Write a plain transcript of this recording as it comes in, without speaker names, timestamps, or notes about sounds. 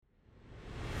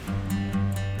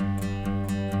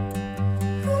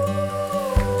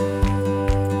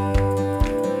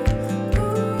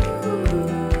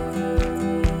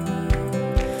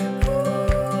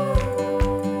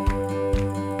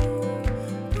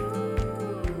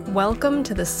Welcome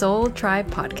to the Soul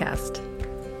Tribe Podcast.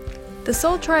 The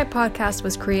Soul Tribe Podcast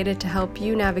was created to help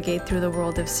you navigate through the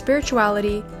world of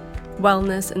spirituality,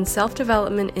 wellness, and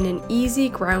self-development in an easy,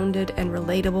 grounded, and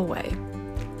relatable way.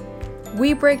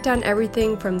 We break down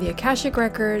everything from the Akashic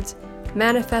Records,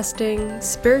 manifesting,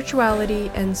 spirituality,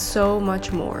 and so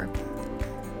much more.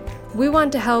 We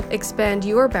want to help expand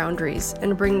your boundaries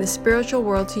and bring the spiritual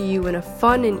world to you in a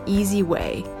fun and easy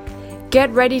way. Get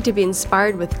ready to be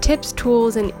inspired with tips,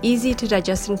 tools, and easy to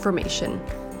digest information.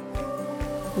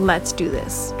 Let's do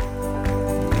this.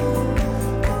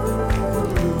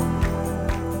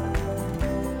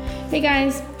 Hey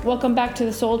guys, welcome back to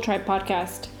the Soul Tribe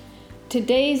Podcast.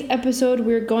 Today's episode,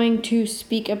 we're going to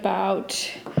speak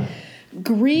about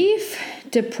grief,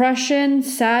 depression,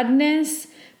 sadness,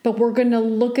 but we're going to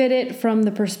look at it from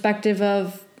the perspective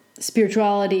of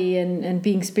spirituality and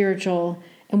being spiritual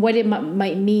and what it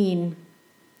might mean.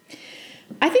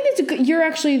 I think that's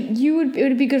it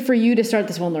would be good for you to start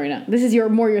this one, Lorena. This is your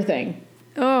thing.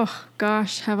 Oh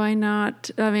gosh, have I not?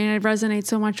 I mean, I resonate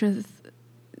so much with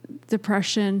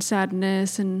depression,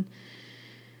 sadness, and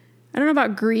I don't know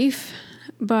about grief,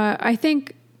 but I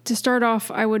think to start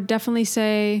off, I would definitely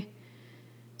say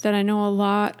that I know a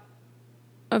lot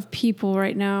of people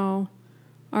right now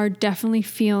are definitely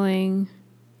feeling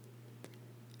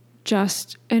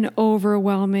just an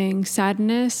overwhelming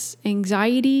sadness,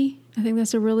 anxiety. I think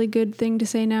that's a really good thing to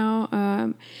say now.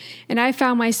 And I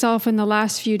found myself in the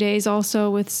last few days also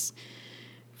with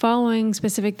following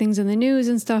specific things in the news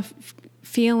and stuff,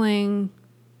 feeling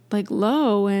like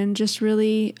low and just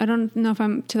really, I don't know if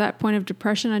I'm to that point of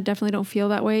depression. I definitely don't feel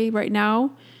that way right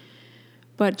now,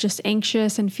 but just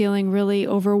anxious and feeling really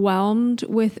overwhelmed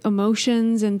with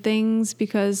emotions and things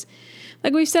because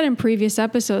like we've said in previous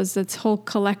episodes, that's whole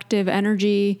collective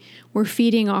energy, we're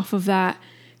feeding off of that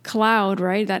cloud,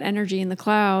 right? That energy in the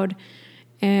cloud.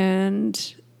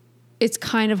 And it's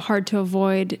kind of hard to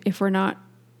avoid if we're not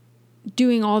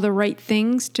doing all the right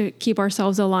things to keep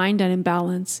ourselves aligned and in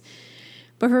balance.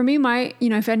 But for me,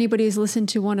 if anybody's listened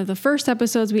to one of the first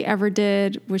episodes we ever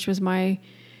did, which was my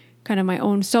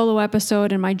own solo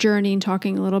episode and my journey and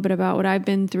talking a little bit about what I've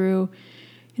been through,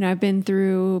 I've been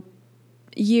through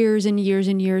years and years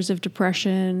and years of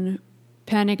depression,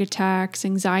 panic attacks,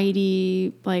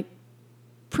 anxiety, like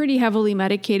pretty heavily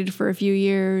medicated for a few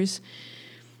years,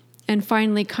 and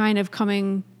finally kind of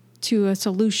coming to a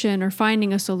solution or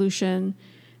finding a solution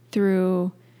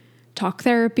through talk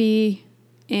therapy.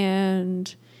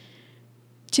 And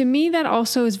to me, that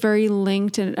also is very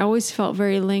linked, and it always felt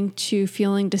very linked to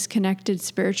feeling disconnected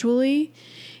spiritually.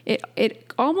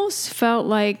 It almost felt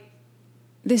like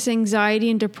this anxiety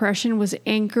and depression was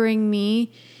anchoring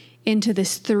me into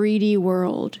this 3D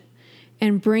world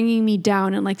and bringing me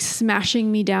down and like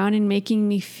smashing me down and making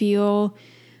me feel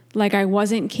like I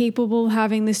wasn't capable of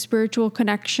having this spiritual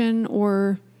connection,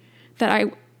 or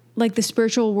that the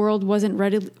spiritual world wasn't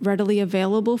readily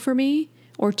available for me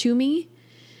or to me.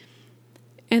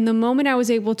 And the moment I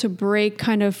was able to break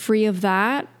kind of free of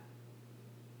that,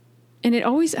 and it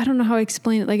always, I don't know how to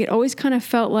explain it. Like it always kind of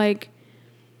felt like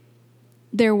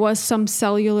there was some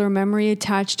cellular memory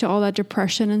attached to all that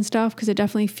depression and stuff, because it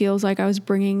definitely feels like I was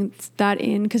bringing that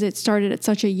in because it started at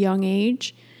such a young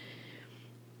age.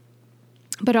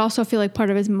 But I also feel like part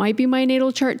of it might be my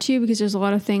natal chart too, because there's a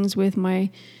lot of things with my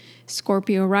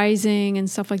Scorpio rising and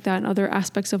stuff like that and other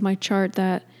aspects of my chart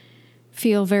that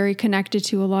feel very connected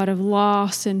to a lot of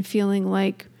loss and feeling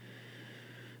like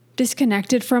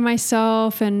disconnected from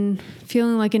myself and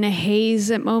feeling like in a haze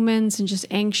at moments and just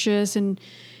anxious, and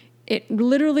it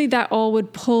literally, that all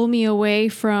would pull me away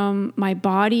from my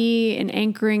body and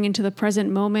anchoring into the present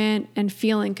moment and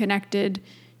feeling connected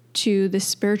to the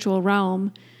spiritual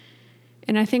realm.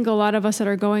 And I think a lot of us that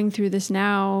are going through this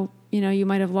now, you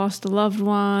might have lost a loved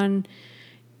one.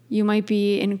 You might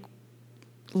be in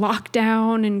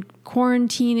lockdown and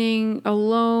quarantining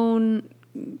alone,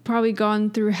 probably gone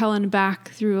through hell and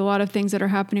back through a lot of things that are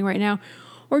happening right now,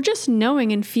 or just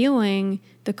knowing and feeling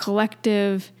the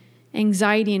collective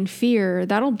anxiety and fear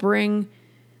that'll bring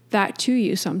that to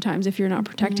you sometimes if you're not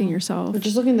protecting yourself. But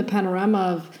just looking at the panorama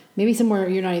of maybe somewhere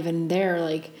you're not even there,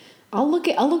 like I'll look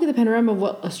at the panorama of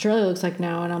what Australia looks like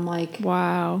now, and I'm like,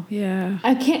 wow, yeah.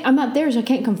 I'm not there, so I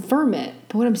can't confirm it.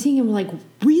 But what I'm seeing, I'm like,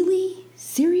 really?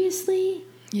 Seriously?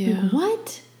 Yeah. Like,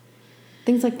 what?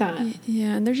 Things like that.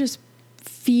 Yeah, and they're just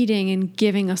feeding and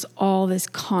giving us all this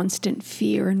constant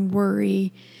fear and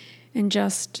worry, and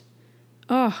just,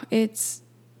 it's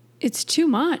too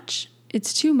much.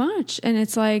 It's too much. And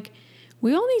it's like,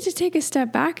 we all need to take a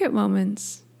step back at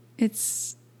moments.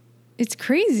 It's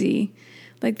crazy.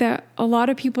 Like that a lot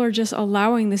of people are just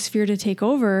allowing this fear to take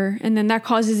over, and then that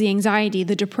causes the anxiety,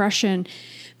 the depression,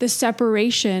 the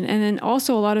separation, and then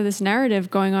also a lot of this narrative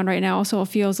going on right now also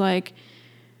feels like,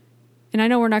 and I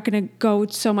know we're not going to go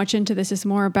so much into this, it's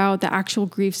more about the actual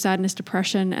grief, sadness,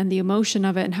 depression, and the emotion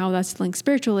of it and how that's linked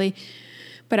spiritually.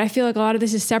 But I feel like a lot of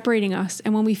this is separating us.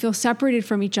 And when we feel separated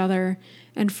from each other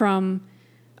and from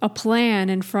a plan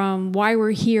and from why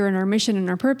we're here and our mission and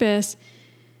our purpose,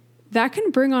 that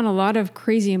can bring on a lot of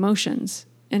crazy emotions.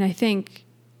 And I think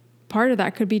part of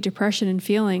that could be depression and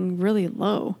feeling really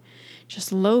low,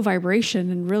 just low vibration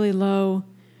and really low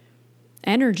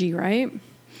energy, right?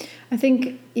 I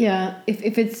think, yeah,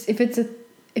 if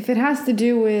it has to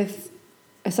do with,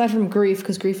 aside from grief,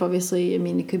 because grief obviously, I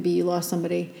mean, it could be you lost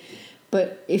somebody,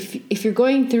 but if you're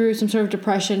going through some sort of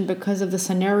depression because of the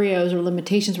scenarios or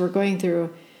limitations we're going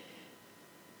through,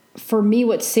 for me,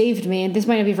 what saved me, and this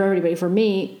might not be for everybody, for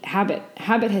me, habit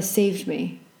has saved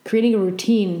me. Creating a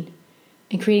routine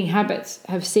and creating habits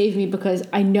have saved me, because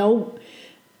I know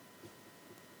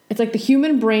it's like the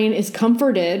human brain is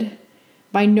comforted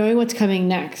by knowing what's coming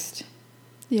next.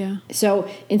 Yeah. So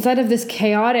inside of this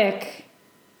chaotic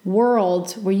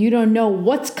world where you don't know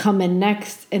what's coming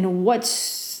next and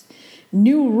what's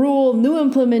new rule, new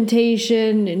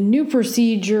implementation, new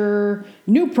procedure,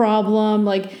 new problem,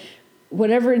 like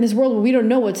whatever in this world where we don't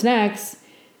know what's next,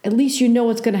 at least you know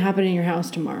what's going to happen in your house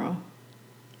tomorrow.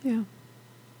 Yeah.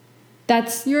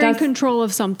 You're in control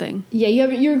of something. Yeah,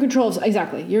 you're in control of,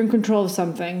 exactly. You're in control of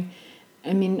something.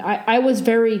 I mean, I was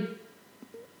very,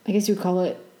 I guess you would call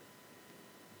it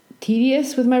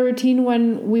tedious with my routine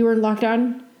when we were in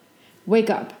lockdown. Wake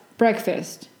up,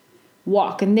 breakfast,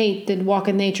 walk in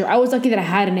nature. I was lucky that I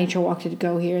had a nature walk to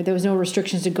go here. There was no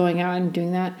restrictions to going out and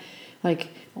doing that. Like,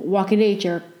 walk in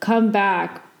nature, come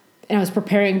back. And I was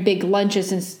preparing big lunches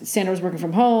since Sandra was working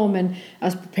from home, and I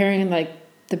was preparing like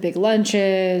the big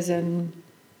lunches and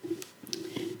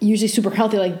usually super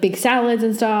healthy, like big salads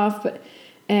and stuff.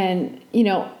 And you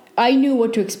know, I knew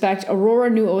what to expect. Aurora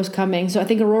knew what was coming. So I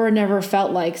think Aurora never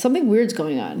felt like something weird's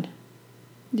going on.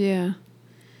 Yeah.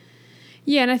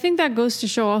 Yeah, and I think that goes to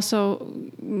show also,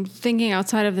 thinking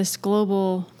outside of this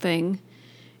global thing,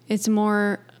 it's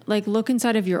more like look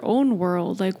inside of your own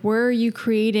world. Like, where are you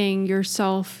creating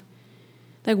yourself?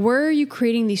 Like, where are you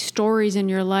creating these stories in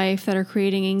your life that are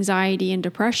creating anxiety and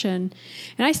depression?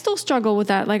 And I still struggle with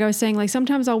that. Like I was saying, like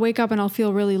sometimes I'll wake up and I'll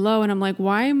feel really low and I'm like,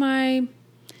 why am I...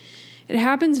 It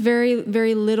happens very,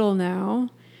 very little now.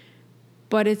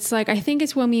 But it's like, I think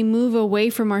it's when we move away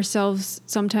from ourselves,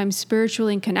 sometimes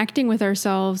spiritually, and connecting with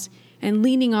ourselves and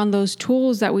leaning on those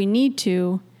tools that we need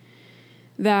to,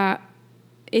 that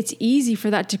it's easy for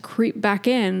that to creep back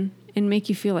in and make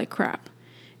you feel like crap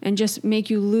and just make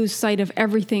you lose sight of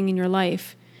everything in your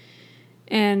life.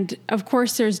 And of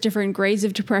course, there's different grades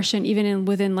of depression, even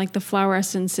within like the flower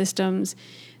essence systems.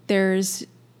 There's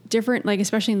different, like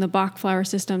especially in the Bach flower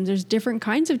systems, there's different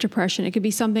kinds of depression. It could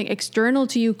be something external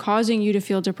to you causing you to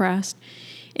feel depressed.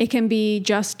 It can be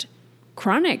just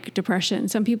chronic depression.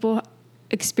 Some people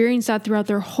experience that throughout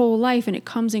their whole life, and it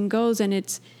comes and goes, and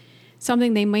it's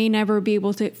something they may never be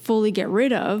able to fully get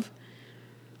rid of.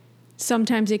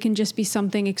 Sometimes it can just be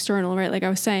something external, right? Like I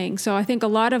was saying. So I think a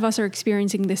lot of us are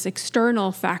experiencing this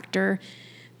external factor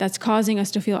that's causing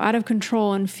us to feel out of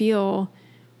control and feel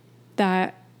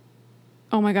that,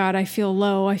 oh my God, I feel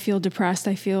low, I feel depressed,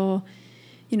 I feel,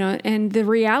 you know, and the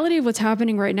reality of what's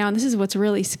happening right now, and this is what's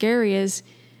really scary, is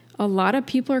a lot of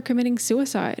people are committing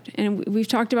suicide. And we've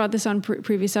talked about this on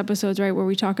previous episodes, right, where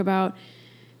we talk about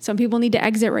some people need to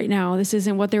exit right now. This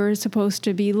isn't what they were supposed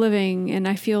to be living. And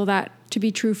I feel that to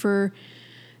be true for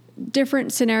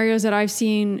different scenarios that I've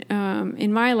seen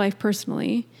in my life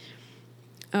personally,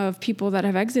 of people that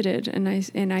have exited. And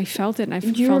I felt it, and I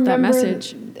felt that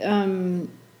message.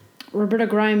 Roberta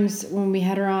Grimes, when we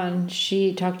had her on,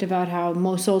 she talked about how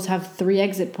most souls have 3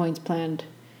 exit points planned.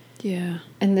 Yeah.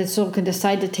 And the soul can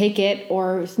decide to take it,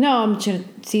 or no, I'm just gonna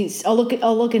see. I'll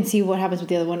look and see what happens with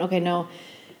the other one. Okay, no.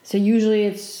 So usually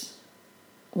it's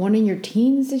one in your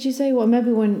teens. Did you say? Well,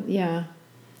 maybe when. Yeah.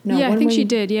 No. Yeah, I think she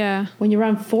did. Yeah. When you're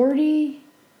around 40,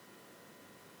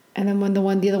 and then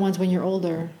the other one's when you're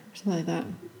older, or something like that.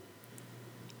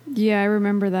 Yeah, I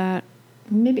remember that.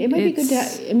 Maybe it might be good to.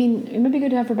 It might be good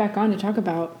to have her back on to talk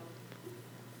about.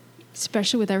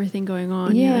 Especially with everything going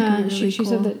on. Yeah, really she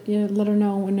said that. Yeah, let her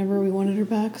know whenever we wanted her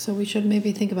back. So we should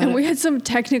maybe think about it. And we had some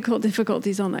technical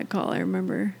difficulties on that call, I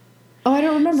remember. Oh, I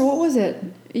don't remember. What was it?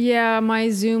 Yeah, my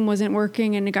Zoom wasn't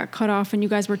working and it got cut off, and you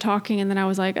guys were talking, and then I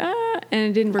was like, and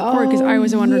it didn't record because I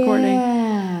was the one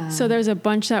recording. So there's a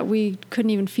bunch that we couldn't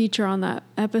even feature on that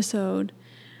episode.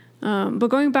 But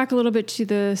going back a little bit to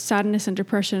the sadness and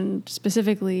depression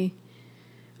specifically,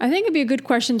 I think it'd be a good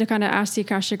question to kind of ask the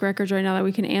Akashic Records right now that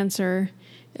we can answer.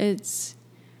 It's,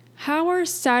 how are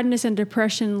sadness and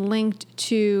depression linked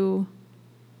to,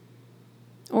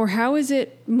 or how is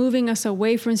it moving us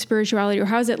away from spirituality, or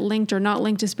how is it linked or not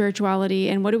linked to spirituality,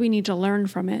 and what do we need to learn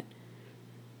from it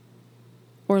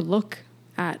or look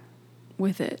at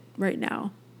with it right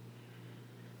now?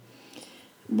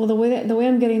 Well, the way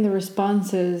I'm getting the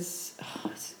responses,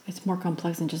 it's more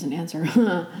complex than just an answer.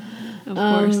 Of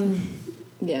course.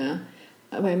 Yeah.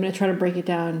 I'm going to try to break it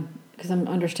down because I'm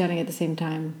understanding at the same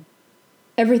time.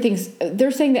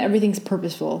 They're saying that everything's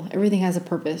purposeful. Everything has a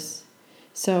purpose.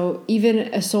 So even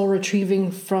a soul retrieving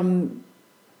from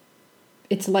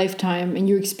its lifetime and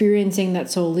you're experiencing that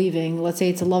soul leaving, let's say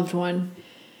it's a loved one,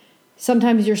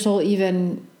 sometimes your soul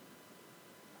even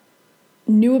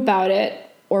knew about it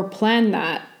or planned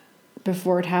that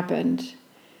before it happened.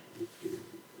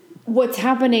 What's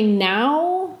happening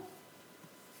now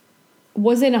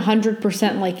wasn't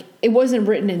 100% like, it wasn't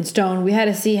written in stone. We had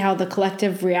to see how the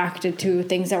collective reacted to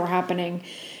things that were happening.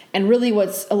 And really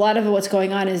a lot of what's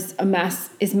going on is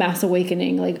mass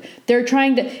awakening. Like they're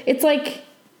trying to, it's like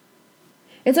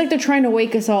they're trying to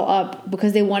wake us all up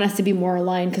because they want us to be more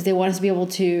aligned, because they want us to be able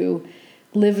to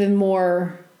live a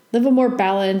more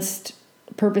balanced,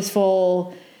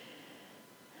 purposeful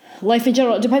life in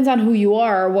general. It depends on who you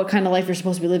are, what kind of life you're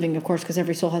supposed to be living, of course, because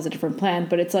every soul has a different plan.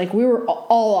 But it's like we were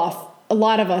all off. A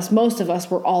lot of us, most of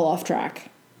us, were all off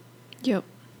track. Yep.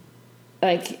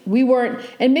 Like we weren't,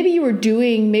 and maybe you were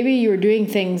doing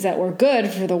things that were good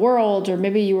for the world, or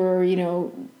maybe you were,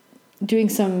 doing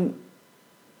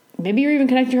maybe you're even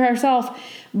connected to your higher self,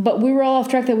 but we were all off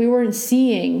track, that we weren't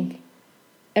seeing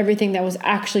everything that was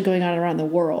actually going on around the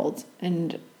world,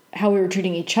 and how we were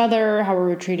treating each other, how we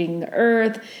were treating the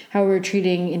earth, how we were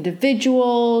treating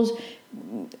individuals,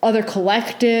 other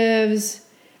collectives.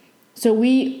 So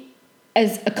we,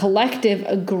 as a collective,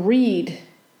 agreed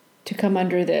to come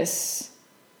under this.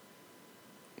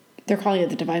 They're calling it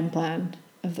the divine plan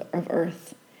of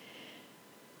Earth.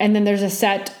 And then there's a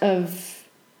set of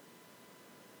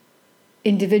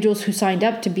individuals who signed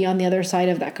up to be on the other side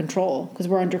of that control, because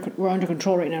we're under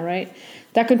control right now, right?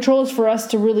 That control is for us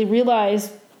to really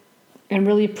realize and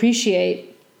really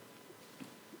appreciate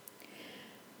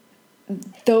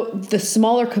the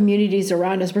smaller communities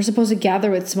around us. We're supposed to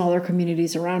gather with smaller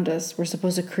communities around us. We're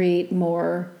supposed to create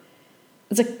more,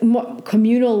 it's like more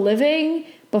communal living,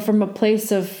 but from a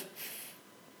place of,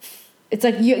 it's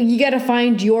like you got to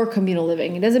find your communal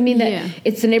living. It doesn't mean that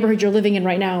it's the neighborhood you're living in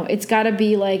right now. It's got to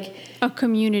be like a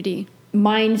community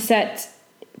mindset,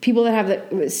 people that have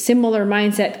the similar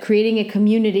mindset, creating a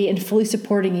community and fully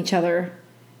supporting each other.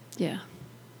 Yeah.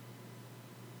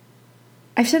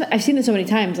 I've seen it so many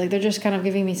times. Like they're just kind of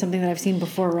giving me something that I've seen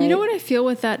before, right? You know what I feel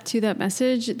with that too, that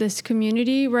message, this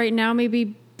community right now,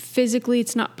 maybe physically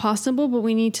it's not possible, but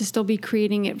we need to still be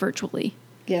creating it virtually.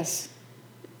 Yes.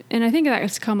 And I think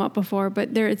that's come up before,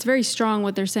 but it's very strong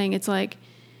what they're saying. It's like,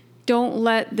 don't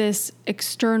let these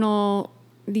external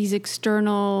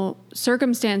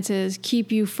circumstances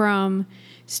keep you from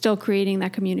still creating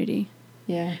that community.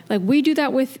 Yeah. Like we do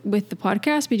that with the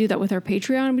podcast. We do that with our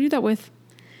Patreon. We do that with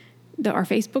our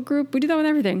Facebook group. We do that with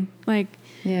everything. Like,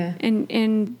 yeah.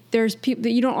 And there's people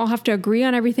that you don't all have to agree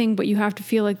on everything, but you have to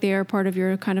feel like they are part of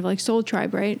your kind of like soul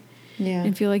tribe, right? Yeah.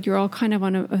 And feel like you're all kind of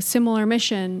on a similar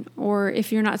mission. Or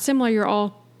if you're not similar, you're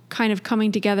all kind of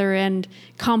coming together and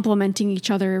complementing each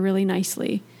other really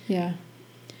nicely. Yeah.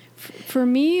 For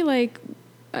me, like,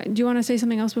 do you want to say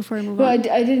something else before I move on? Well,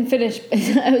 I didn't finish.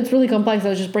 It's really complex. I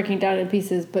was just breaking it down in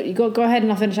pieces. But you go ahead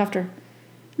and I'll finish after.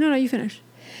 No, you finish.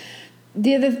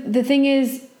 The thing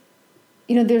is,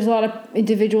 there's a lot of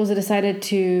individuals that decided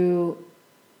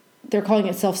they're calling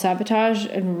it self-sabotage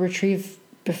and retrieve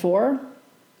before.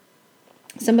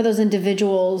 Some of those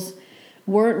individuals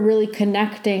weren't really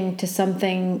connecting to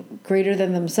something greater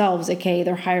than themselves, aka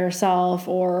their higher self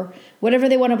or whatever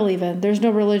they want to believe in. There's no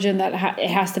religion that it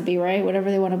has to be, right? Whatever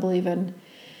they want to believe in.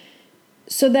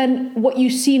 So then what you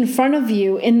see in front of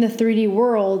you in the 3D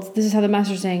world, this is how the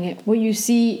master's saying it, what you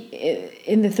see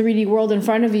in the 3D world in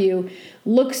front of you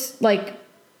looks like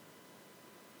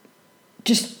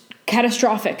just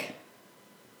catastrophic.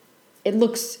 It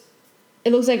looks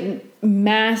like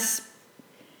mass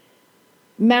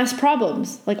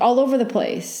problems, like all over the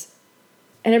place.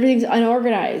 And everything's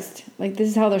unorganized. Like this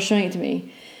is how they're showing it to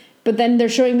me. But then they're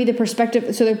showing me the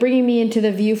perspective. So they're bringing me into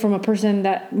the view from a person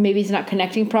that maybe is not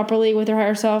connecting properly with their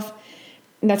higher self.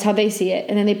 And that's how they see it.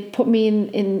 And then they put me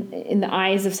in the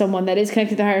eyes of someone that is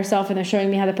connected to their higher self. And they're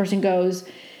showing me how the person goes.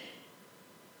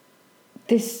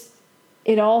 This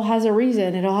it all has a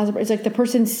reason. It's like the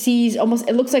person sees almost,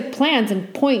 it looks like plans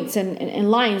and points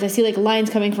and lines. I see like lines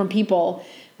coming from people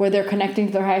where they're connecting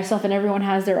to their higher self, and everyone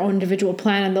has their own individual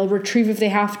plan, and they'll retrieve if they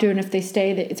have to, and if they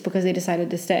stay, it's because they decided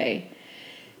to stay.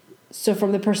 So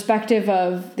from the perspective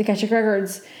of the Akashic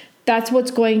Records, that's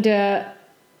what's going to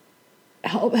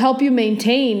help you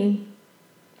maintain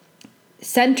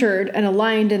centered and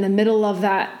aligned in the middle of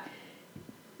that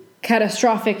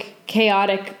catastrophic,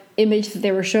 chaotic image that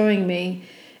they were showing me.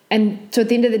 And so at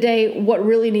the end of the day, what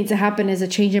really needs to happen is a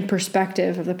change in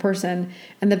perspective of the person.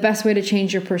 And the best way to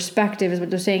change your perspective is what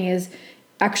they're saying is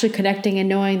actually connecting and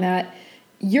knowing that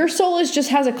your soul just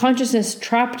has a consciousness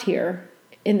trapped here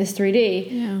in this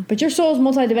 3D. Yeah. But your soul is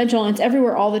multidimensional, and it's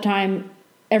everywhere all the time,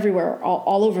 everywhere,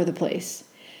 all over the place.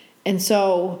 And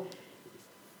so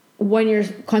when your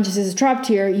consciousness is trapped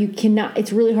here,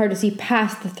 it's really hard to see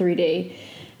past the 3D.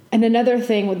 And another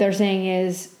thing, what they're saying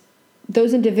is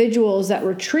those individuals that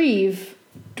retrieve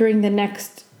during the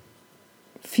next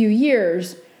few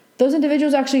years, those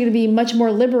individuals are actually going to be much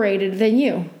more liberated than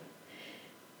you.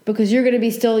 Because you're going to be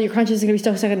your consciousness is going to be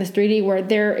still stuck in this 3D where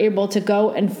they're able to go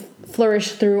and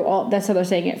flourish through that's how they're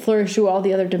saying it, flourish through all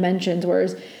the other dimensions,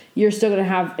 whereas you're still going to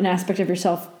have an aspect of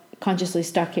yourself consciously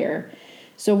stuck here.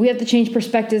 So we have to change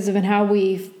perspectives of how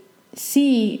we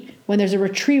see when there's a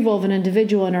retrieval of an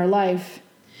individual in our life.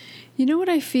 You know what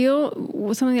I feel?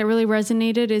 Something that really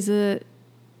resonated is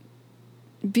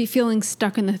feeling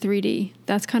stuck in the 3D.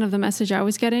 That's kind of the message I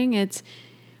was getting.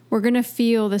 We're going to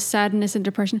feel the sadness and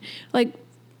depression. Like,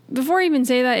 before I even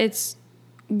say that,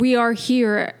 we are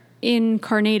here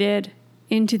incarnated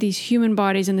into these human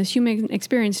bodies and this human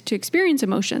experience to experience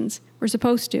emotions. We're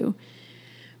supposed to.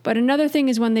 But another thing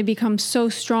is when they become so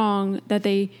strong that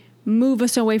they move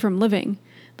us away from living.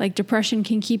 Like depression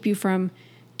can keep you from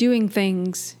doing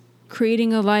things,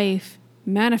 creating a life,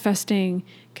 manifesting,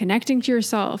 connecting to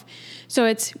yourself. So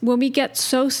it's when we get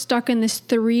so stuck in this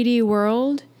 3D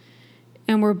world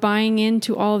and we're buying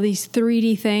into all these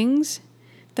 3D things,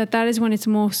 that is when it's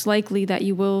most likely that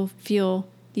you will feel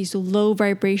these low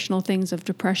vibrational things of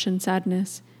depression,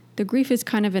 sadness. The grief is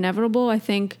kind of inevitable. I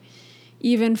think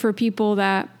even for people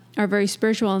that are very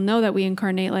spiritual and know that we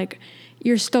incarnate, like,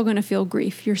 you're still going to feel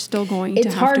grief. You're still going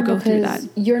to have to go through that.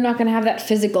 You're not going to have that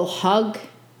physical hug.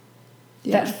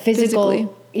 Yeah, that physical,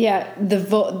 physically. Yeah,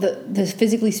 the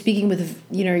physically speaking with,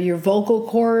 your vocal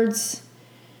cords,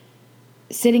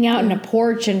 sitting out in a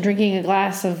porch and drinking a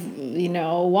glass of,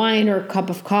 wine or a cup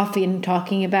of coffee and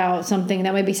talking about something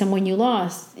that might be someone you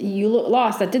lost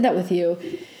that did that with you.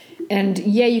 And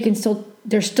yeah, you can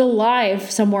they're still live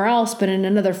somewhere else, but in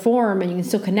another form, and you can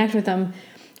still connect with them.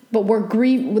 But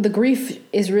the grief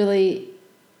is really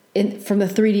from the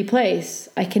 3D place.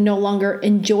 I can no longer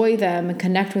enjoy them and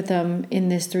connect with them in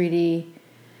this 3D.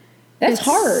 It's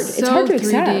hard. It's hard to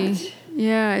 3D. Accept.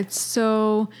 Yeah, it's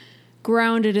so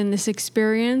grounded in this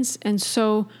experience and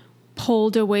so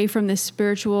pulled away from this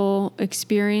spiritual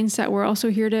experience that we're also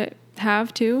here to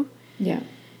have too. Yeah.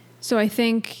 So I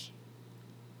think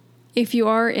if you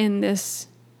are in this,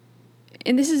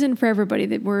 and this isn't for everybody,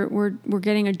 that we're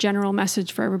getting a general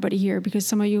message for everybody here, because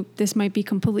some of you, this might be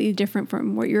completely different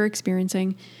from what you're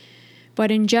experiencing.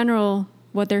 But in general,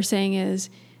 what they're saying is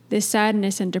this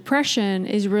sadness and depression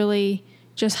is really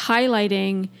just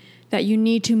highlighting that you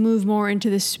need to move more into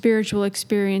the spiritual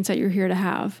experience that you're here to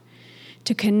have,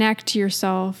 to connect to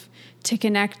yourself, to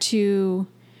connect to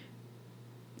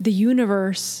the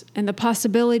universe and the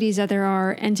possibilities that there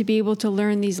are, and to be able to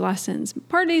learn these lessons.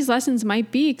 Part of these lessons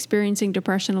might be experiencing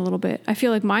depression a little bit. I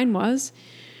feel like mine was,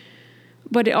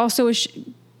 but it also is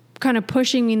kind of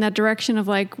pushing me in that direction of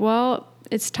like, well,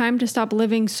 it's time to stop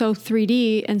living so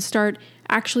 3D and start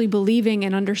actually believing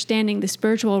and understanding the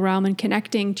spiritual realm and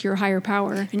connecting to your higher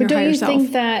power and your higher self. But don't you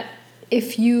think that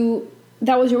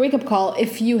that was your wake-up call,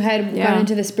 if you had gone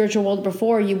into the spiritual world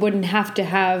before, you wouldn't have to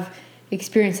have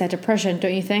experienced that depression,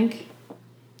 don't you think?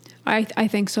 I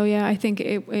think so, yeah. I think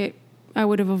I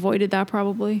would have avoided that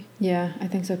probably. Yeah, I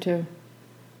think so too.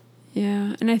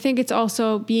 Yeah, and I think it's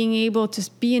also being able to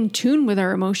be in tune with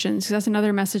our emotions, because that's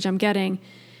another message I'm getting.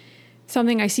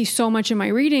 Something I see so much in my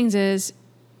readings is,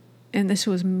 and this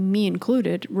was me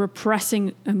included,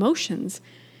 repressing emotions.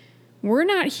 We're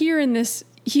not here in this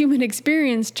human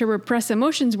experience to repress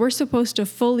emotions. We're supposed to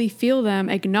fully feel them,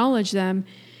 acknowledge them,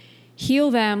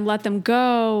 heal them, let them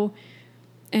go,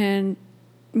 and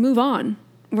move on.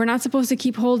 We're not supposed to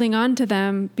keep holding on to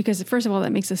them, because first of all,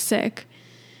 that makes us sick.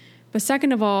 But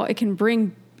second of all, it can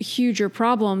bring huger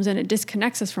problems, and it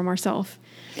disconnects us from ourselves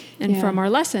and from our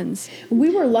lessons. We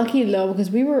were lucky though,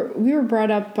 because we were brought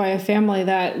up by a family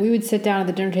that we would sit down at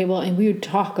the dinner table and we would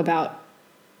talk about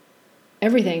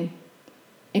everything.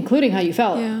 including how you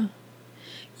felt. Yeah.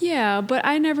 Yeah, but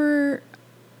I never.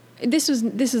 This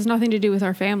is nothing to do with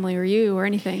our family or you or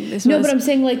anything. This was but I'm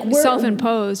saying like we're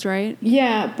self-imposed, right?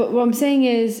 Yeah, but what I'm saying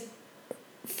is,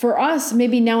 for us,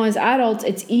 maybe now as adults,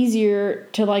 it's easier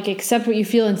to like accept what you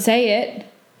feel and say it,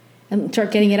 and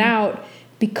start getting it out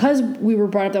because we were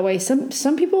brought up that way.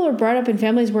 Some people are brought up in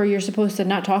families where you're supposed to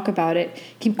not talk about it,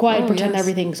 keep quiet, pretend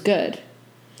everything's good.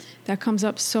 That comes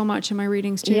up so much in my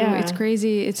readings too. Yeah. It's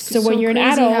crazy. It's so when you're an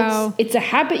adult, it's a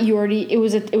habit you already.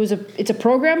 It's a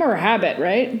program or a habit,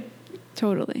 right?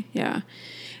 Totally, yeah.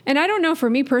 And I don't know, for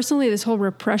me personally, this whole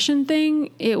repression thing,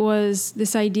 it was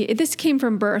this idea. This came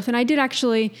from birth, and I did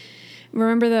actually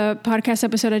remember the podcast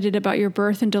episode I did about your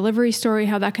birth and delivery story,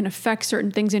 how that can affect certain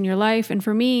things in your life. And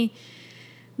for me,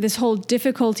 this whole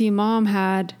difficulty Mom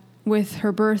had with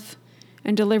her birth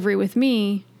and delivery with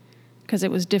me, because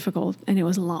it was difficult and it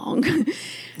was long.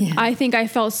 Yeah. I think I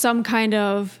felt some kind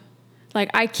of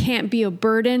like, I can't be a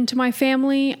burden to my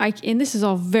family. And this is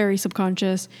all very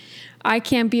subconscious. I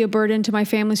can't be a burden to my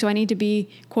family, so I need to be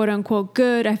quote unquote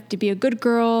good. I have to be a good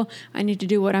girl. I need to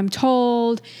do what I'm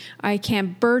told. I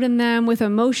can't burden them with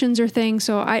emotions or things.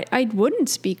 So I wouldn't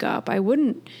speak up. I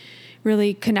wouldn't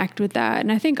really connect with that.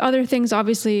 And I think other things,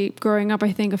 obviously growing up,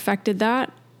 I think affected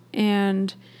that.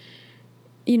 And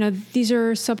you know, these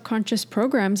are subconscious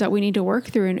programs that we need to work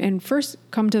through and first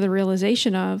come to the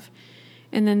realization of.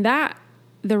 And then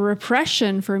the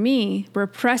repression for me,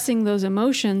 repressing those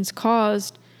emotions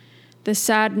caused the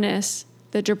sadness,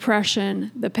 the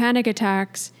depression, the panic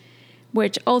attacks,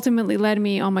 which ultimately led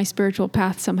me on my spiritual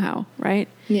path somehow, right?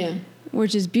 Yeah.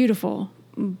 Which is beautiful,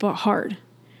 but hard.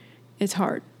 It's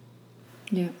hard.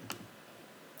 Yeah.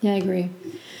 Yeah, I agree.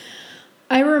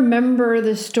 I remember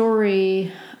the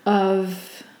story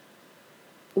of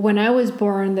when I was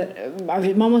born that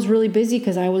Mom was really busy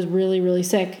because I was really, really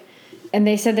sick. And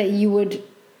they said that you would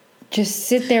just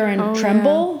sit there and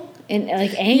tremble. Yeah. And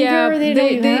like anger,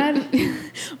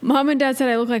 they Mom and Dad said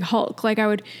I look like Hulk. Like I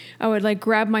would like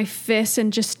grab my fists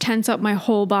and just tense up my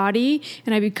whole body,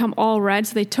 and I become all red.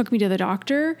 So they took me to the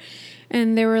doctor,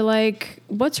 and they were like,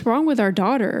 "What's wrong with our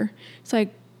daughter?" It's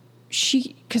like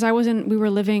because we were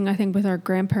living, I think, with our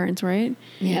grandparents, right?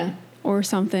 Yeah, or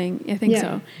something. I think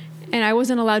so. And I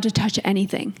wasn't allowed to touch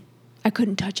anything. I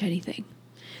couldn't touch anything.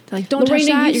 They're like, "Don't touch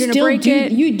that. You're gonna break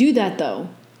it." You do that though.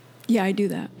 Yeah, I do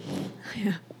that.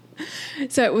 Yeah.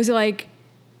 So it was like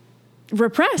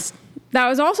repressed. That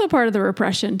was also part of the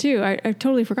repression too. I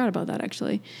totally forgot about that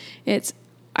actually.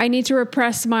 I need to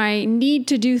repress my need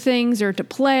to do things or to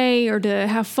play or to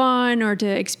have fun or to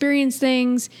experience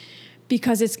things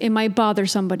because it might bother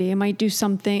somebody. It might do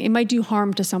something. It might do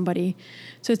harm to somebody.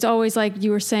 So it's always like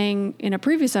you were saying in a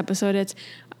previous episode, it's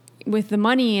with the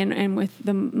money and with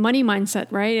the money mindset,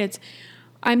 right?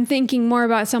 I'm thinking more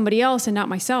about somebody else and not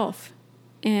myself.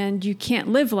 And you can't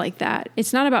live like that.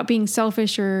 It's not about being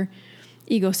selfish or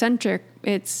egocentric.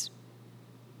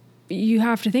 You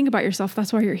have to think about yourself.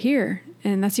 That's why you're here.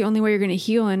 And that's the only way you're going to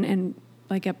heal and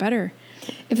like get better.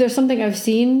 If there's something I've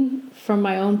seen from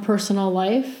my own personal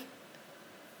life,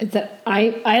 it's that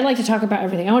I like to talk about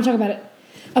everything. I want to talk about it.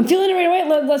 I'm feeling it right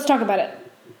away. Let's talk about it.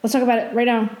 Let's talk about it right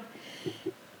now.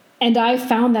 And I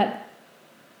found that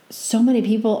so many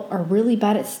people are really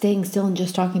bad at staying still and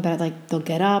just talking about it. Like they'll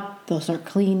get up, they'll start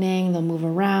cleaning, they'll move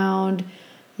around,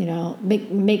 you know,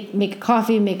 make a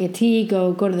coffee, make a tea,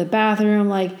 go to the bathroom.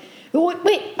 Like,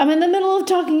 wait, I'm in the middle of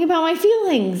talking about my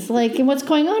feelings, like, and what's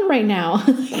going on right now.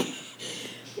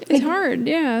 It's hard.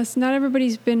 Yes. Not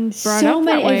everybody's been brought up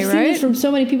that way, I've right? seen this from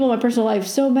so many people in my personal life,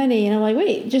 so many. And I'm like,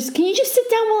 wait, can you just sit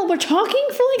down while we're talking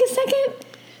for like a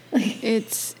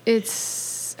second?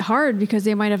 It's hard because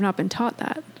they might have not been taught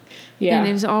that. Yeah. And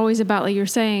it was always about, like you're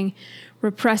saying,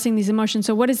 repressing these emotions.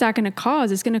 So what is that going to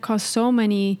cause? It's going to cause so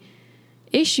many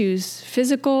issues,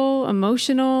 physical,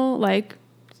 emotional, like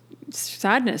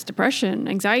sadness, depression,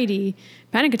 anxiety,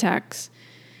 panic attacks,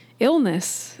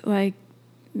 illness. Like,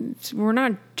 we're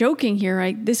not joking here.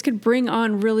 Like, this could bring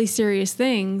on really serious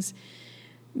things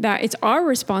that it's our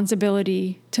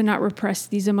responsibility to not repress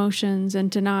these emotions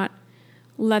and to not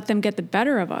let them get the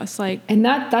better of us. Like, and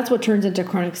that's what turns into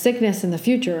chronic sickness in the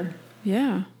future.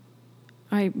 Yeah.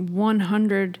 I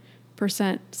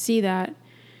 100% see that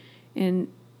in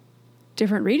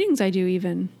different readings I do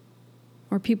even,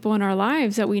 or people in our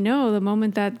lives that we know, the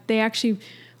moment that they actually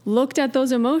looked at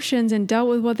those emotions and dealt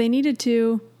with what they needed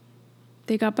to,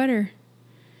 they got better.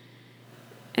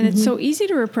 And it's so easy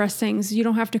to repress things. You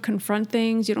don't have to confront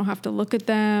things. You don't have to look at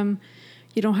them.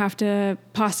 You don't have to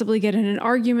possibly get in an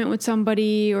argument with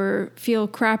somebody or feel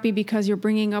crappy because you're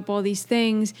bringing up all these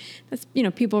things. That's,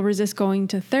 people resist going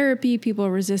to therapy. People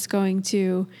resist going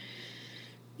to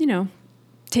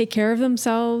take care of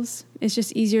themselves. It's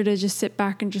just easier to just sit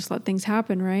back and just let things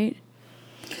happen, right?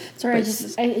 Sorry, I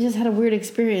just had a weird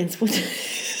experience. What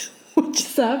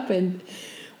just happened?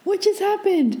 What just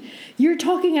happened? You're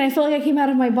talking and I felt like I came out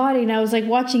of my body and I was like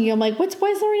watching you. I'm like, why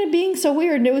is Lorena being so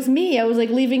weird? And it was me. I was like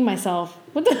leaving myself.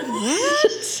 What? Did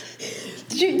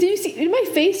you see? Did my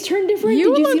face turn different?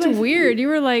 You did you looked see my weird. You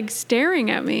were like staring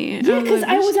at me. Yeah, because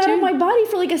I was out of my body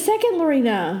for like a second,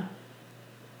 Lorena.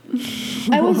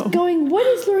 I was going, what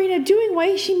is Lorena doing? Why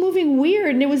is she moving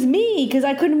weird? And it was me because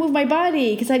I couldn't move my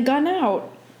body because I'd gone out.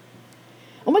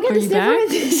 Oh my God, this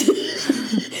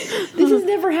has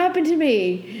never happened to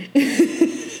me.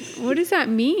 What does that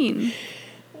mean?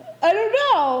 I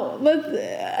don't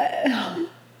know.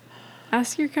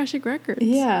 Ask your Akashic Records.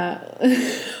 Yeah.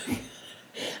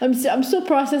 I'm still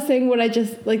processing what I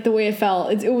just, like the way it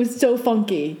felt. It was so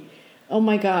funky. Oh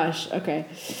my gosh. Okay.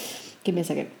 Give me a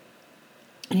second.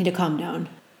 I need to calm down.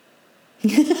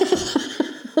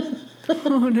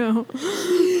 Oh no.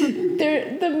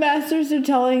 The masters are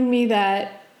telling me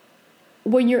that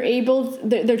when you're able,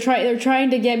 they're trying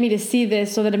to get me to see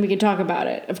this so that we can talk about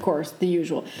it. Of course, the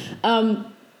usual.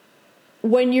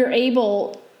 When you're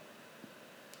able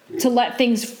to let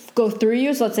things go through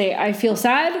you, so let's say I feel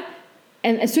sad,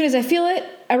 and as soon as I feel it,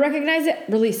 I recognize it,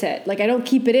 release it. Like I don't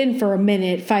keep it in for a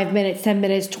minute, 5 minutes, 10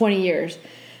 minutes, 20 years.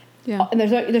 Yeah. And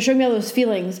they're showing me all those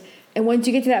feelings. And once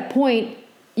you get to that point,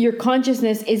 your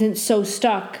consciousness isn't so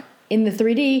stuck in the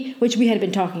 3D, which we had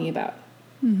been talking about.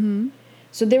 Mm-hmm.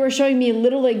 So they were showing me a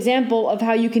little example of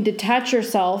how you can detach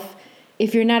yourself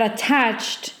if you're not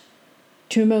attached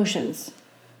to emotions.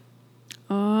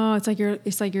 Oh, it's like you're,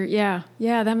 yeah,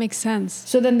 that makes sense.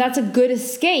 So then that's a good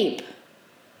escape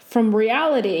from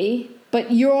reality,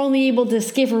 but you're only able to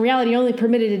escape from reality. You're only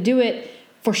permitted to do it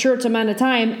for a short amount of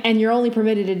time, and you're only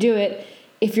permitted to do it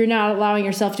if you're not allowing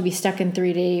yourself to be stuck in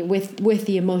 3D with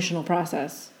the emotional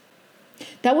process.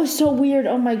 That was so weird.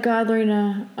 Oh my God,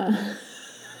 Lorena.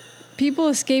 People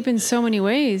escape in so many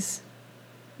ways.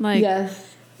 Like,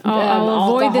 yes. I'll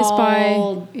avoid this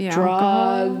by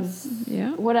drugs.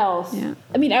 Yeah. What else? Yeah.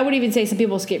 I mean, I would even say some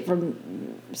people escape from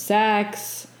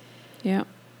sex. Yeah.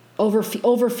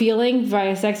 Overfeeling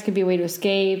via sex could be a way to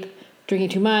escape. Drinking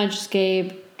too much,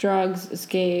 escape. Drugs,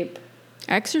 escape.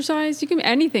 Exercise, you can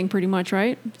anything pretty much,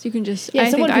 right? So you can just. Yeah,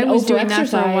 I think I was doing that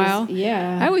for a while.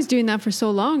 Yeah, I was doing that for so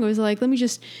long. It was like, I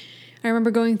remember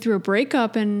going through a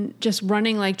breakup and just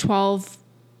running like 12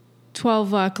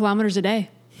 kilometers a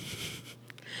day.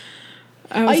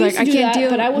 I was like, I can't deal with these emotions.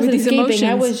 But I wasn't escaping.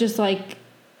 I was just like,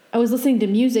 I was listening to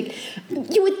music.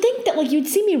 You would think that like you'd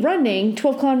see me running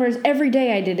 12 kilometers every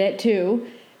day. I did it too,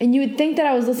 and you would think that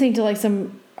I was listening to like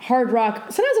some hard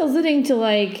rock. Sometimes I was listening to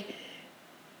like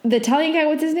the Italian guy.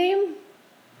 What's his name?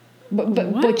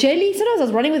 Bocelli. Sometimes I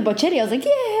was running with Bocelli. I was like,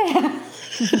 yeah.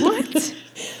 What?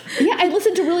 Yeah, I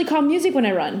listen to really calm music when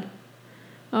I run.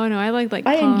 Oh no, I like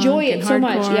I enjoy it so hardcore.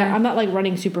 much. Yeah, I'm not like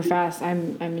running super fast.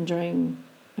 I'm enjoying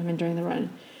the run.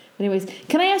 Anyways,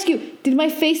 can I ask you, did my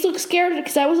face look scared?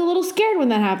 Because I was a little scared when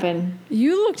that happened.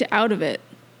 You looked out of it.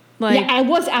 Like, yeah, I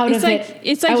was out of it.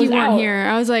 It's like you weren't here.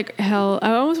 I was like, hell,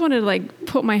 I almost wanted to like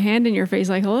put my hand in your face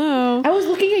like, hello. I was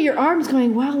looking at your arms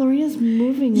going, wow, Lorena's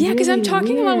moving. Yeah, because really I'm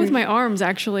talking weird. a lot with my arms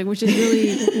actually, which is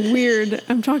really weird.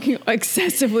 I'm talking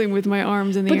excessively with my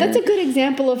arms in the air. But that's a good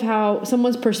example of how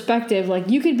someone's perspective, like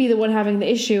you could be the one having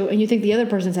the issue and you think the other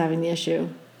person's having the issue.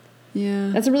 Yeah.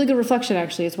 That's a really good reflection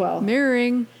actually as well.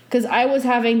 Mirroring. Because I was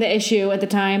having the issue at the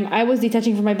time. I was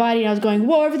detaching from my body and I was going,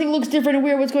 whoa, everything looks different and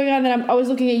weird. What's going on? Then I was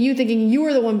looking at you thinking you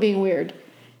were the one being weird.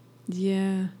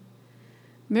 Yeah.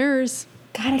 Mirrors.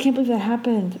 God, I can't believe that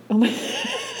happened. Oh my.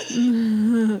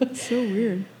 It's so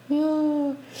weird.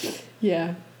 Oh.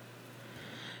 Yeah.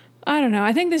 I don't know.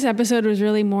 I think this episode was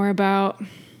really more about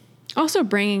also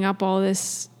bringing up all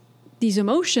these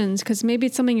emotions because maybe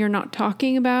it's something you're not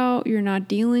talking about, you're not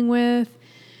dealing with.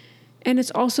 And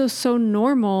it's also so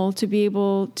normal to be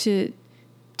able to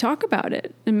talk about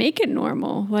it and make it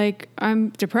normal. Like, I'm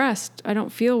depressed. I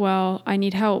don't feel well. I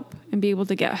need help, and be able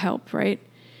to get help, right?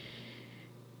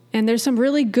 And there's some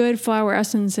really good flower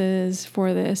essences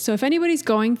for this. So if anybody's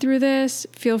going through this,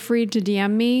 feel free to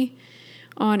DM me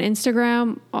on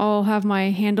Instagram. I'll have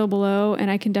my handle below, and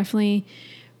I can definitely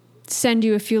send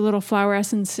you a few little flower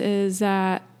essences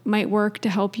that might work to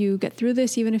help you get through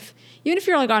this. Even if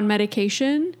you're like on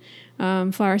medication,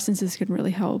 flower essences can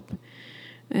really help.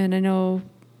 And I know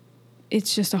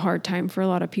it's just a hard time for a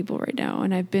lot of people right now.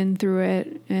 And I've been through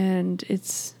it and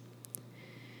it's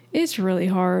really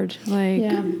hard. Like,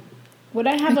 yeah. When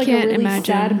I have like a really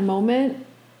sad moment,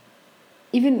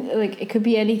 even like it could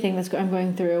be anything I'm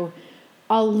going through,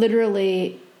 I'll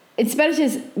literally, in Spanish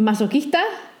is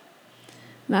masoquista.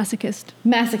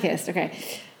 Masochist. Okay.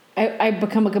 I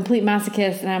become a complete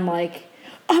masochist, and I'm like,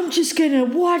 I'm just going to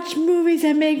watch movies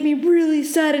that make me really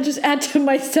sad and just add to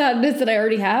my sadness that I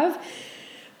already have.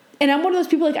 And I'm one of those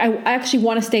people, like, I actually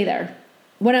want to stay there.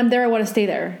 When I'm there, I want to stay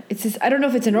there. It's just, I don't know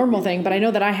if it's a normal thing, but I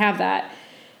know that I have that.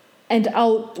 And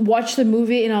I'll watch the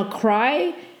movie and I'll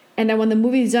cry. And then when the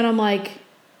movie's done, I'm like,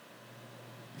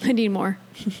 I need more.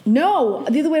 No,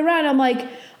 the other way around. I'm like,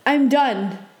 I'm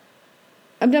done.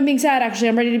 I'm done being sad, actually.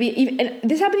 I'm ready to be... And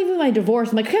this happened even with my divorce.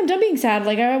 I'm like, okay, I'm done being sad.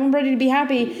 Like, I'm ready to be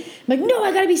happy. I'm like, no,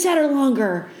 I gotta be sadder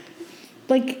longer.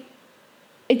 Like,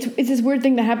 it's this weird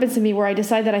thing that happens to me where I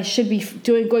decide that I should be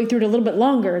going through it a little bit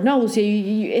longer. No,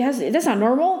 Lucy, that's not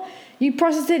normal. You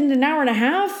processed it in an hour and a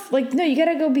half. Like, no, you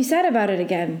gotta go be sad about it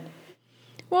again.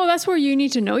 Well, that's where you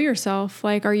need to know yourself.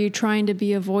 Like, are you trying to be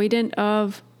avoidant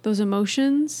of those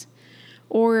emotions?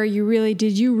 Or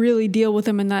did you really deal with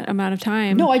them in that amount of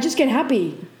time? No, I just get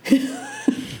happy.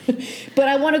 But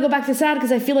I want to go back to sad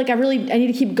because I feel like I need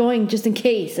to keep going just in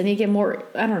case. I need to get more,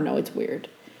 I don't know, it's weird.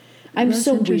 That's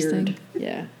so weird.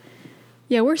 Yeah.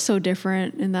 Yeah, we're so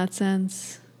different in that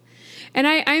sense. And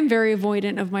I'm very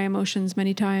avoidant of my emotions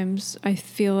many times. I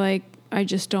feel like I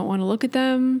just don't want to look at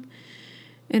them.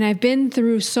 And I've been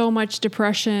through so much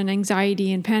depression,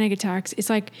 anxiety, and panic attacks. It's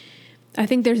like, I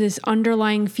think there's this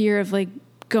underlying fear of like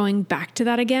going back to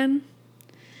that again.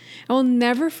 I will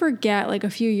never forget, like a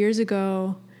few years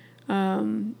ago, I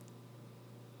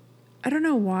don't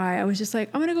know why. I was just like,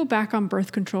 I'm going to go back on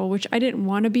birth control, which I didn't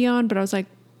want to be on, but I was like,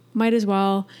 might as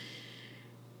well.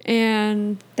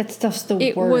 And that stuff's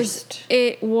the worst.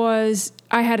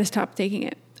 I had to stop taking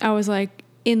it. I was like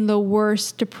in the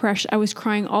worst depression. I was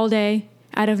crying all day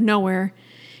out of nowhere.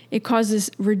 It caused this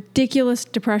ridiculous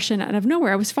depression out of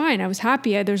nowhere. I was fine. I was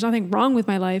happy. There's nothing wrong with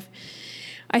my life.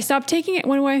 I stopped taking it,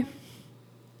 went away.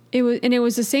 It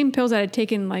was the same pills that I'd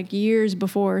taken like years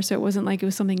before. So it wasn't like it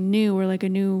was something new or like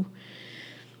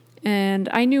and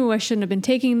I knew I shouldn't have been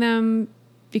taking them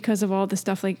because of all the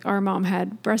stuff. Like our mom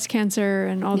had breast cancer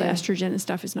and all the estrogen and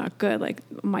stuff is not good. Like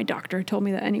my doctor told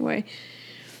me that anyway.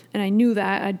 And I knew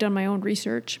that. I'd done my own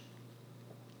research.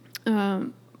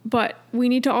 But we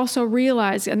need to also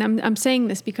realize, and I'm saying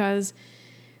this because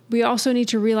we also need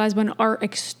to realize when our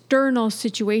external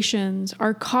situations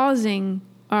are causing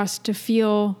us to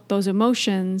feel those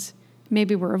emotions,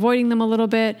 maybe we're avoiding them a little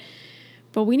bit,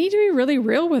 but we need to be really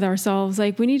real with ourselves.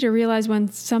 Like we need to realize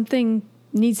when something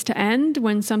needs to end,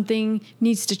 when something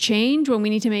needs to change, when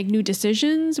we need to make new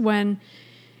decisions, when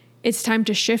it's time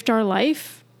to shift our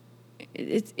life.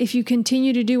 If you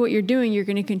continue to do what you're doing, you're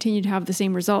going to continue to have the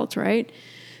same results, right?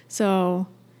 So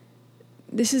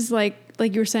this is like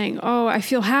you were saying, oh, I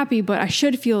feel happy, but I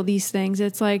should feel these things.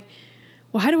 It's like,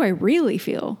 well, how do I really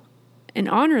feel? And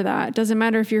honor that. It doesn't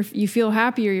matter if you feel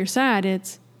happy or you're sad.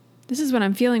 This is what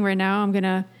I'm feeling right now. I'm going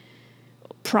to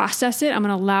process it. I'm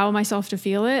going to allow myself to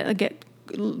feel it.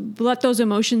 Let those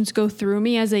emotions go through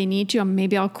me as they need to.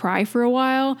 Maybe I'll cry for a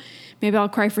while. Maybe I'll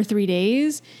cry for 3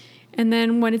 days. And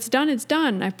then when it's done, it's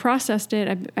done. I've processed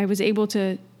it. I was able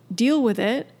to deal with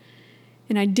it.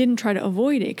 And I didn't try to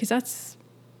avoid it because that's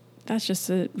just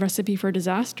a recipe for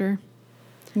disaster.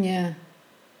 Yeah.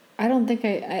 I don't think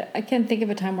I can't think of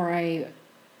a time where I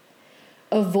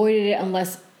avoided it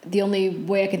unless the only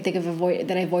way I can think of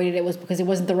that I avoided it was because it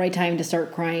wasn't the right time to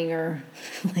start crying or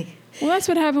like. Well, that's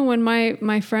what happened when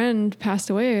my friend passed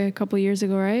away a couple of years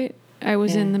ago, right? I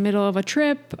was in the middle of a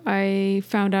trip. I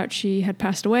found out she had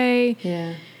passed away.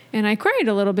 Yeah. And I cried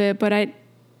a little bit, but I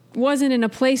wasn't in a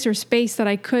place or space that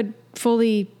I could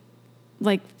fully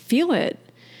like feel it.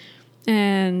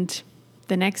 And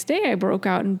the next day I broke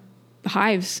out in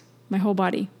hives, my whole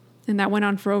body. And that went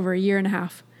on for over 1.5 years.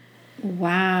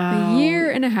 Wow. 1.5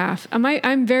 years.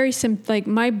 I'm very like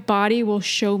my body will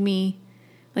show me,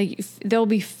 like there'll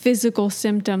be physical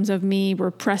symptoms of me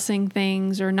repressing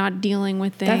things or not dealing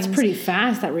with things. That's pretty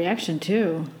fast, that reaction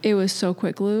too. It was so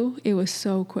quick, Lou. It was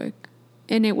so quick.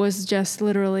 And it was just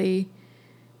literally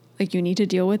like, you need to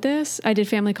deal with this. I did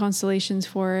family constellations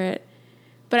for it.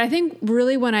 But I think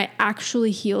really when I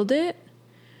actually healed it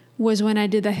was when I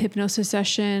did the hypnosis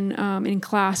session in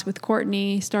class with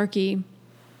Courtney Starkey.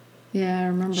 Yeah, I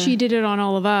remember. She did it on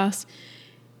all of us.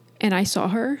 And I saw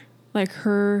her. Like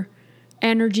her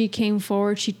energy came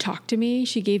forward. She talked to me.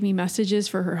 She gave me messages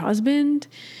for her husband.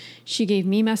 She gave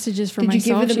me messages for myself. Did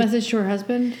you give her the message to her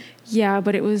husband? Yeah,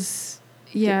 but it was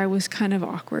kind of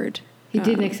awkward. He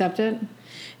didn't accept it?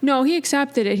 No, he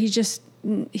accepted it.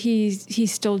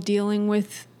 He's still dealing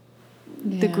with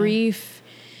the grief.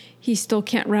 He still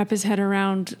can't wrap his head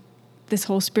around this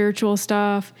whole spiritual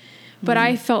stuff. but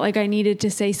I felt like I needed to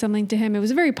say something to him. It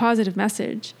was a very positive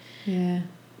message. Yeah.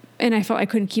 And I felt I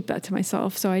couldn't keep that to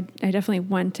myself. So I definitely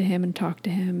went to him and talked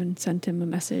to him and sent him a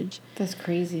message. That's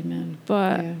crazy, man.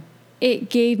 But it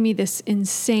gave me this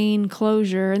insane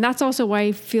closure. And that's also why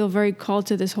I feel very called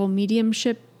to this whole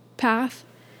mediumship path.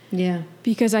 Yeah.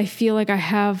 Because I feel like I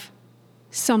have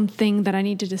something that I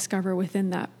need to discover within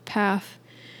that path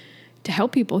to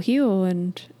help people heal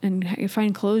and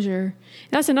find closure.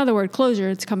 That's another word, closure.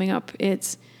 It's coming up.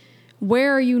 It's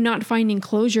where are you not finding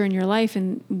closure in your life,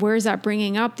 and where is that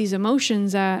bringing up these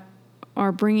emotions that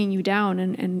are bringing you down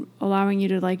and allowing you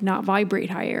to like not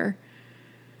vibrate higher?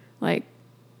 Like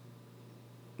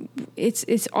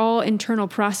it's all internal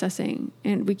processing,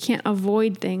 and we can't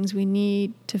avoid things. We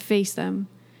need to face them.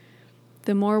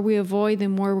 The more we avoid, the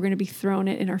more we're going to be thrown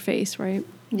it in our face, right?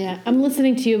 Yeah, I'm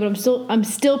listening to you, but I'm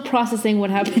still processing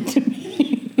what happened to me.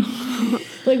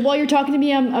 Like while you're talking to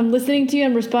me, I'm listening to you,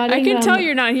 I'm responding. I can tell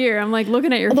you're not here. I'm like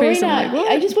looking at your face. Lorena, I'm like,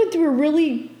 what? I just went through a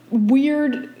really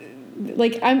weird,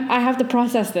 like I have to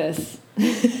process this.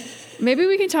 Maybe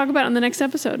we can talk about it on the next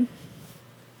episode.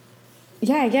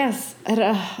 Yeah, I guess.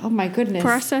 Oh my goodness.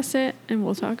 Process it, and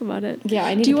we'll talk about it. Yeah,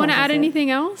 I need. Do you want to process add it.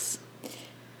 anything else?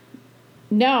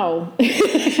 No.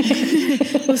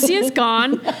 Lucia's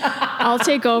gone. I'll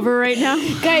take over right now.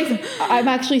 Guys, I'm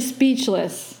actually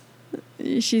speechless.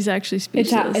 She's actually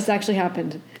speechless. It's actually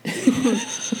happened.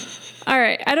 All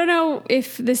right. I don't know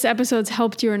if this episode's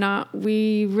helped you or not.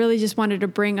 We really just wanted to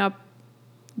bring up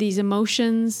these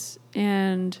emotions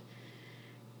and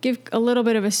give a little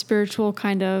bit of a spiritual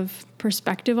kind of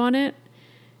perspective on it.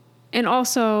 And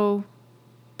also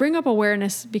bring up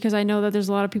awareness, because I know that there's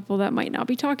a lot of people that might not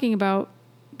be talking about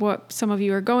what some of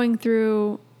you are going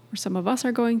through or some of us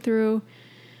are going through.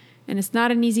 And it's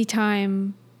not an easy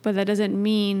time, but that doesn't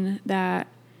mean that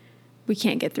we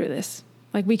can't get through this.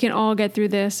 Like, we can all get through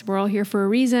this. We're all here for a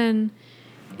reason,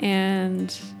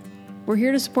 and we're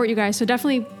here to support you guys. So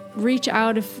definitely reach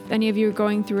out if any of you are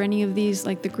going through any of these,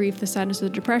 like the grief, the sadness, or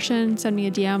the depression. Send me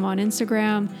a DM on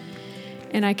Instagram,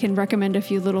 and I can recommend a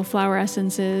few little flower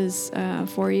essences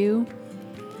for you.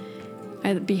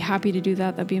 I'd be happy to do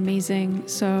that. That'd be amazing.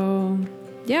 So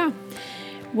yeah,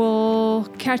 we'll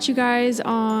catch you guys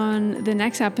on the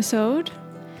next episode.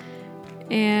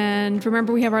 And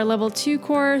remember, we have our level 2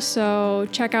 course, so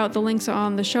check out the links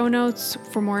on the show notes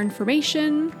for more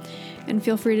information. And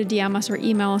feel free to DM us or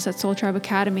email us at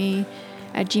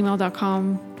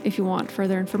soultribeacademy@gmail.com if you want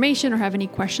further information or have any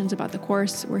questions about the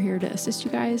course. We're here to assist you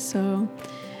guys. So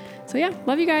yeah,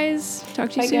 love you guys.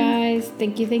 Talk to you soon. Bye guys.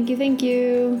 Thank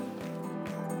you.